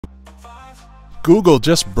Google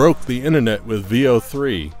just broke the internet with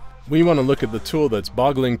VO3. We want to look at the tool that's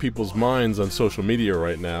boggling people's minds on social media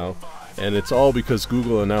right now, and it's all because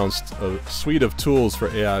Google announced a suite of tools for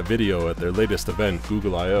AI video at their latest event,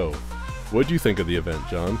 Google I/O. What do you think of the event,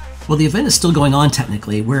 John? Well, the event is still going on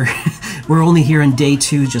technically. We're only here in day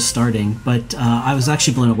 2, just starting, but I was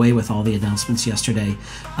actually blown away with all the announcements yesterday.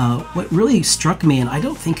 What really struck me, and I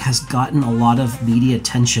don't think has gotten a lot of media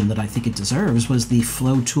attention that I think it deserves, was the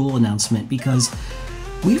Flow tool announcement, because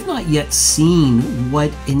we've not yet seen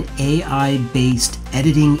what an AI-based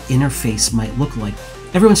editing interface might look like.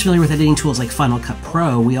 Everyone's familiar with editing tools like Final Cut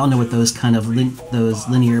Pro. We all know what those kind of those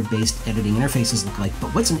linear-based editing interfaces look like,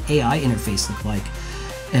 but what's an AI interface look like?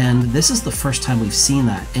 And this is the first time we've seen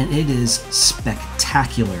that, and it is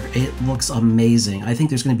spectacular. It looks amazing. I think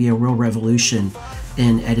there's going to be a real revolution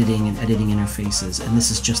in editing and editing interfaces, and this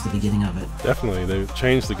is just the beginning of it. Definitely. They've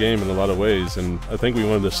changed the game in a lot of ways, and I think we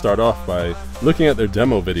wanted to start off by looking at their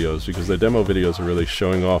demo videos, because their demo videos are really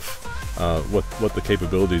showing off what the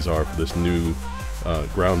capabilities are for this new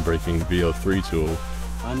groundbreaking VO3 tool.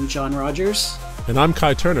 I'm John Rogers. And I'm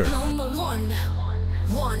Kai Turner. Number one.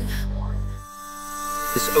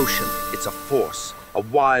 This ocean, it's a force, a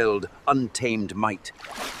wild, untamed might.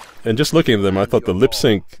 And just looking at them, I thought the lip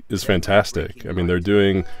sync is fantastic. I mean, they're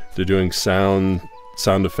doing sound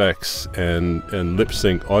effects and lip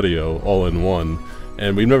sync audio all in one,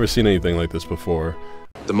 and we've never seen anything like this before.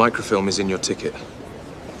 The microfilm is in your ticket.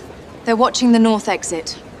 They're watching the north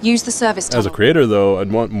exit. Use the service tunnel. As a creator, though,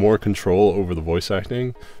 I'd want more control over the voice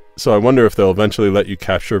acting. So I wonder if they'll eventually let you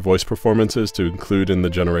capture voice performances to include in the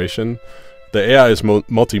generation. The AI is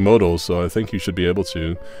multimodal, so I think you should be able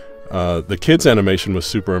to. The kids' animation was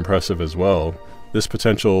super impressive as well. There's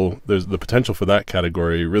the potential for that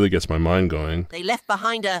category really gets my mind going. They left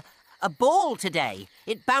behind a ball today.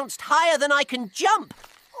 It bounced higher than I can jump.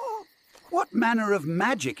 What manner of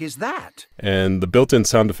magic is that? And the built-in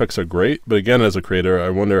sound effects are great, but again, as a creator, I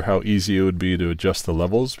wonder how easy it would be to adjust the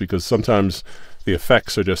levels, because sometimes the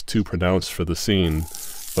effects are just too pronounced for the scene.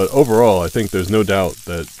 But overall, I think there's no doubt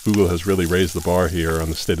that Google has really raised the bar here on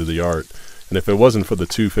the state of the art. And if it wasn't for the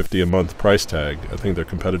 $250 a month price tag, I think their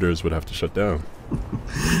competitors would have to shut down.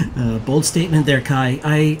 Bold statement there, Kai.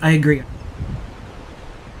 I agree.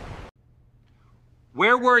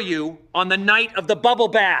 Where were you on the night of the bubble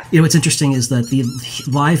bath? You know, what's interesting is that the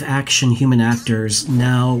live-action human actors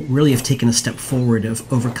now really have taken a step forward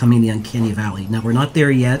of overcoming the uncanny valley. Now, we're not there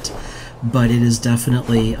yet, but it is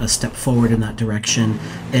definitely a step forward in that direction.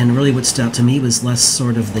 And really what stood out to me was less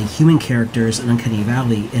sort of the human characters in Uncanny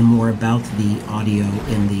Valley and more about the audio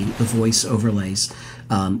and the voice overlays.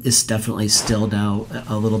 It's definitely still now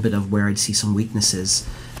a little bit of where I'd see some weaknesses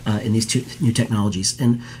in these two new technologies.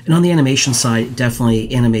 And on the animation side,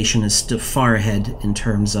 definitely animation is still far ahead in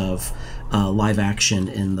terms of live action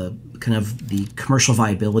and the kind of the commercial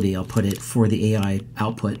viability, I'll put it, for the AI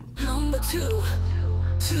output. Number two.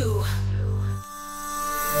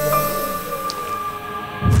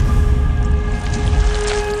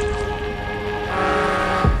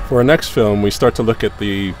 For our next film, we start to look at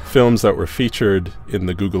the films that were featured in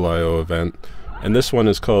the Google I/O event. And this one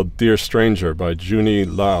is called Dear Stranger by Junie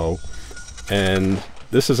Lau. And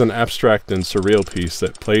this is an abstract and surreal piece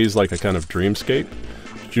that plays like a kind of dreamscape.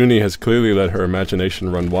 Junie has clearly let her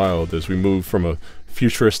imagination run wild as we move from a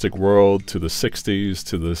futuristic world to the 60s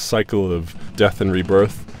to the cycle of death and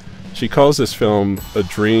rebirth. She calls this film a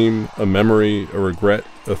dream, a memory, a regret,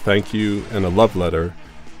 a thank you, and a love letter.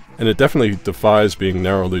 And it definitely defies being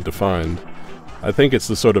narrowly defined. I think it's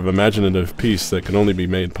the sort of imaginative piece that can only be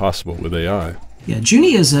made possible with AI. Yeah,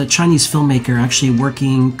 Junie is a Chinese filmmaker actually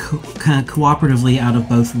working kind of cooperatively out of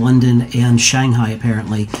both London and Shanghai,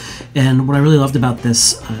 apparently. And what I really loved about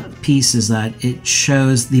this piece is that it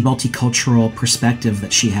shows the multicultural perspective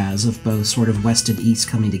that she has of both sort of West and East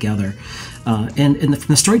coming together. And from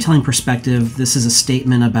the storytelling perspective, this is a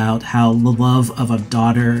statement about how the love of a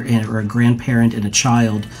daughter or a grandparent and a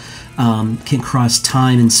child can cross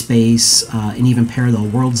time and space and even parallel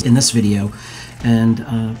worlds in this video. And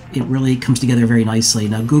it really comes together very nicely.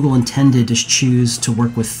 Now, Google intended to choose to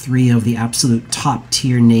work with 3 of the absolute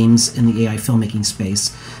top-tier names in the AI filmmaking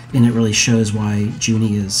space, and it really shows why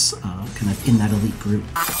Junie is kind of in that elite group.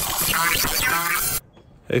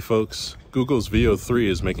 Hey folks, Google's VO3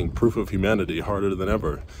 is making proof of humanity harder than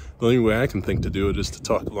ever. The only way I can think to do it is to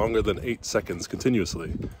talk longer than 8 seconds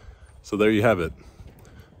continuously. So there you have it.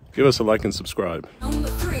 Give us a like and subscribe. Number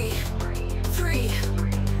three.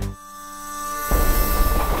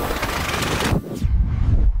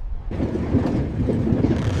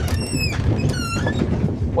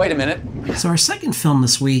 Wait a minute. So our second film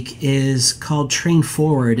this week is called Train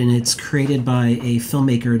Forward, and it's created by a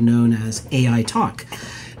filmmaker known as AI.Talk.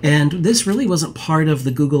 And this really wasn't part of the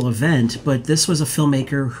Google event, but this was a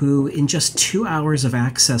filmmaker who, in just 2 hours of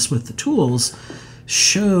access with the tools,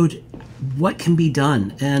 showed what can be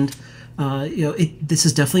done. And this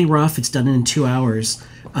is definitely rough. It's done in 2 hours,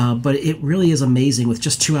 but it really is amazing with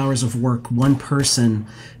just 2 hours of work, one person,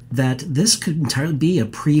 that this could entirely be a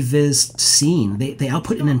previs scene. They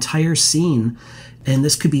output an entire scene, and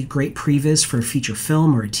this could be great previs for a feature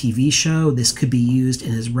film or a TV show. This could be used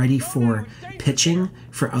and is ready for pitching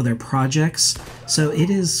for other projects. So it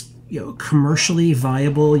is, commercially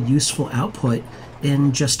viable, useful output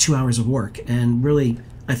in just 2 hours of work, and really,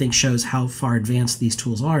 I think, shows how far advanced these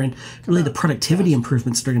tools are, and really the productivity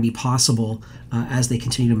improvements that are going to be possible as they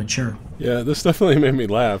continue to mature. Yeah, this definitely made me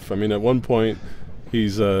laugh. I mean, at one point,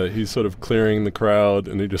 he's sort of clearing the crowd,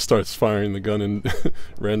 and he just starts firing the gun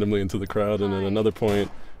randomly into the crowd. And at another point,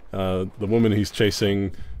 the woman he's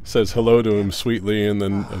chasing says hello to him sweetly, and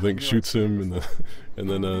then I think shoots him. And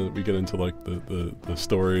then we get into like the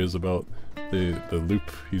story is about the loop.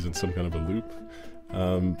 He's in some kind of a loop.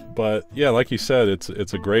 But yeah, like you said,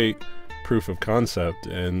 it's a great proof of concept,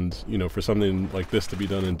 and for something like this to be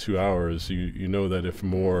done in 2 hours, you know that if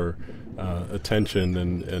more attention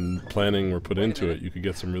and planning were put into it, you could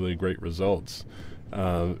get some really great results.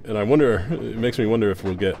 And I wonder, it makes me wonder if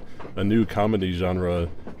we'll get a new comedy genre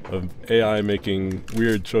of AI making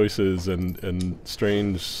weird choices and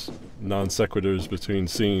strange non sequiturs between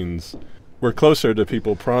scenes. We're closer to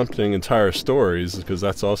people prompting entire stories, because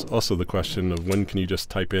that's also the question of when can you just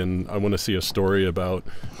type in, I want to see a story about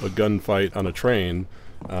a gunfight on a train,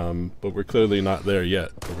 but we're clearly not there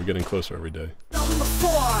yet, but we're getting closer every day. Number four.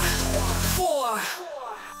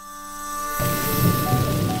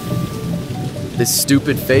 This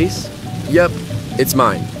stupid face? Yep, it's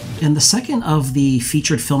mine. And the second of the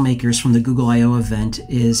featured filmmakers from the Google I/O event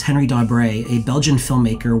is Henry Daubrez, a Belgian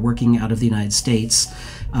filmmaker working out of the United States.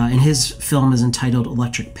 And his film is entitled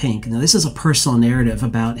Electric Pink. Now, this is a personal narrative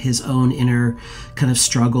about his own inner kind of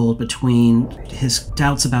struggle between his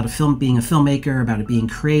doubts about being a filmmaker, about it being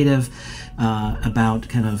creative, about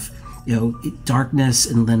kind of darkness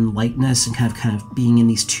and then lightness, and kind of being in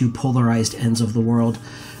these two polarized ends of the world.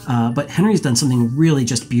 But Henry's done something really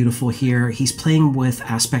just beautiful here. He's playing with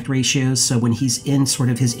aspect ratios, so when he's in sort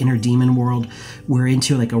of his inner demon world, we're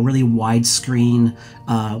into like a really widescreen,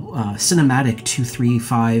 cinematic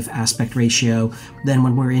 2:3:5 aspect ratio. Then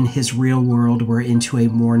when we're in his real world, we're into a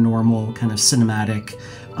more normal kind of cinematic,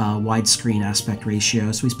 widescreen aspect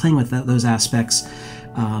ratio. So he's playing with those aspects.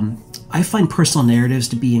 I find personal narratives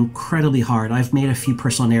to be incredibly hard. I've made a few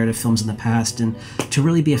personal narrative films in the past, and to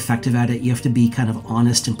really be effective at it, you have to be kind of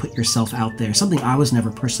honest and put yourself out there, something I was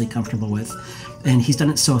never personally comfortable with. And he's done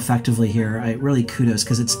it so effectively here. I really kudos,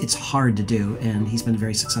 because it's hard to do, and he's been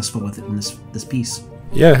very successful with it in this piece.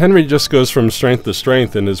 Yeah, Henry just goes from strength to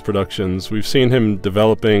strength in his productions. We've seen him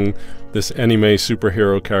developing this anime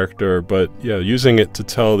superhero character, but yeah, using it to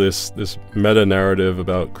tell this meta-narrative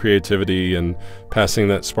about creativity and passing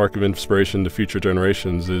that spark of inspiration to future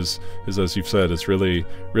generations is as you've said, it's really,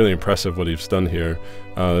 really impressive what he's done here.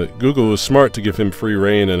 Google was smart to give him free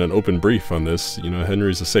rein and an open brief on this.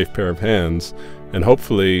 Henry's a safe pair of hands, and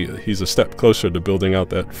hopefully he's a step closer to building out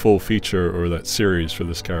that full feature or that series for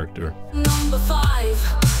this character. Number five.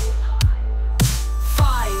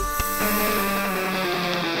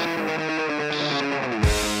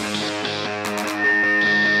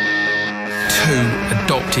 Two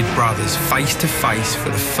adopted brothers face to face for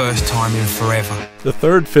the first time in forever. The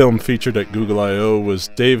third film featured at Google I/O was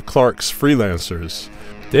Dave Clark's Freelancers.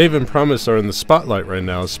 Dave and Promise are in the spotlight right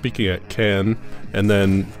now, speaking at Cannes, and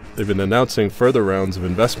then they've been announcing further rounds of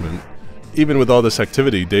investment. Even with all this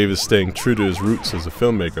activity, Dave is staying true to his roots as a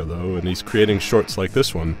filmmaker, though, and he's creating shorts like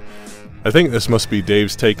this one. I think this must be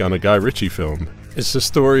Dave's take on a Guy Ritchie film. It's the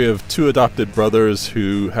story of two adopted brothers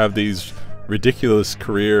who have these ridiculous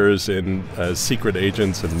careers as secret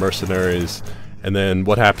agents and mercenaries, and then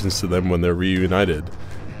what happens to them when they're reunited.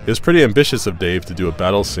 It was pretty ambitious of Dave to do a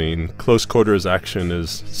battle scene. Close quarters action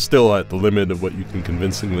is still at the limit of what you can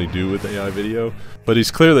convincingly do with AI video, but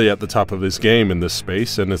he's clearly at the top of his game in this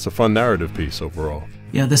space, and it's a fun narrative piece overall.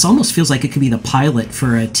 Yeah, this almost feels like it could be the pilot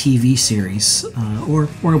for a TV series or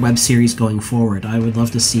a web series going forward. I would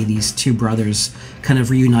love to see these two brothers kind of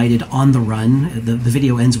reunited on the run. The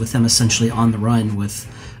video ends with them essentially on the run with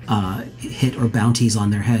hit or bounties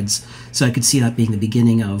on their heads. So I could see that being the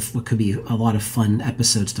beginning of what could be a lot of fun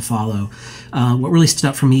episodes to follow. What really stood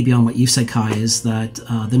out for me beyond what you said, Kai, is that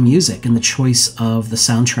the music and the choice of the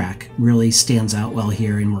soundtrack really stands out well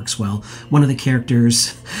here and works well. One of the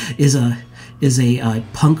characters is a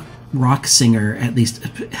punk rock singer, at least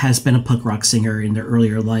has been a punk rock singer in their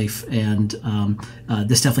earlier life, and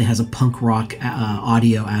this definitely has a punk rock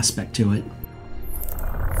audio aspect to it.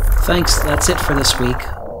 Thanks, that's it for this week.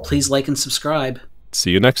 Please like and subscribe.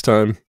 See you next time.